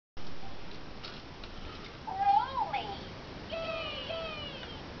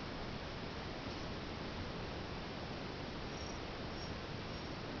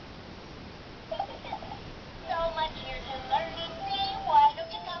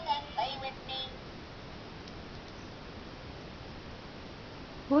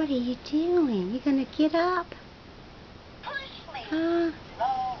What are you doing? You gonna get up? Huh?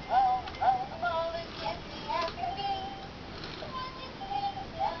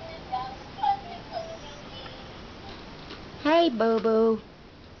 Hey, boo-boo.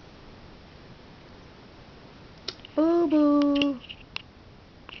 Boo-boo.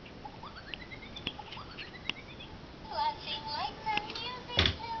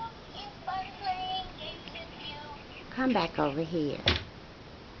 Come back over here.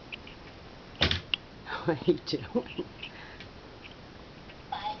 What are you doing?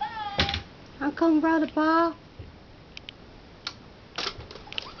 Bye-bye. I'm gonna roll the ball.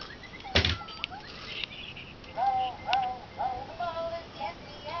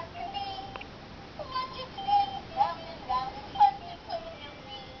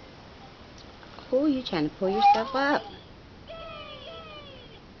 Oh, you're trying to pull yourself up.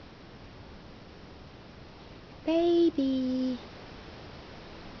 Baby.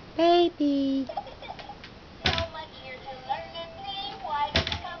 Baby. So much here to learn and see. Why don't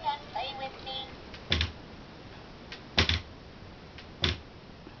you come and play with me?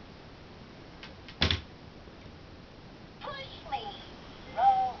 Push me.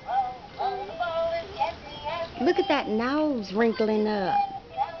 Roll, roll, roll the ball as gently as you Look at that nose wrinkling up.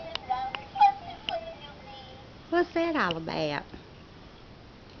 round and round and fun to play with me. What's that all about?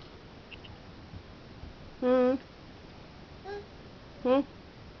 Hmm? Hmm?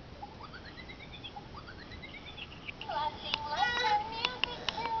 Flashing lights and music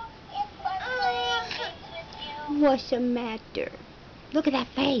too. It's fun playing games with you. What's the matter? Look at that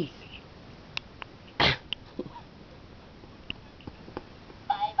face.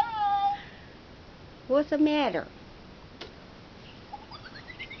 Bye-bye. What's the matter?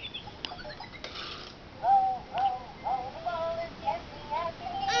 Roll, roll, roll the ball as gently as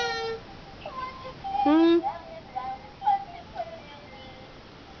you need. Watch it spin Hmm? round and round and fun to play with me.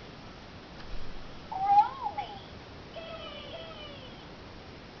 Roll me.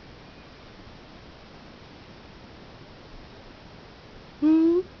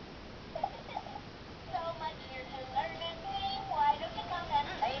 Hmm? So much here to learn and see. Why don't you come and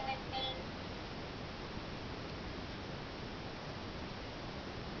play with me?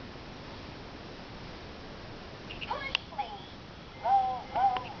 Push me. Roll,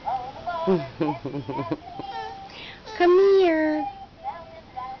 roll, roll the ball as gently as you need. Come here. Round and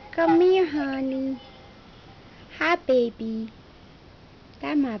round and Come here, honey. Hi, baby.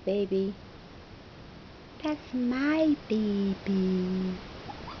 That's my baby. That's my baby.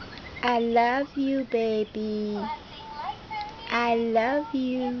 I love you, baby. flashing lights and music. I love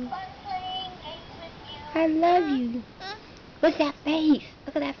you. Fun playing games with you. I love you. Look at that face.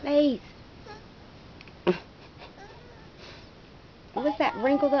 Look at that face. What's that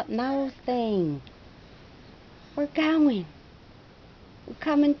wrinkled up nose thing? We're going. We're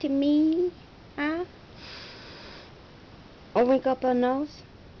coming to me. Huh? Or wrinkle up our nose?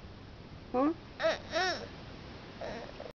 Huh?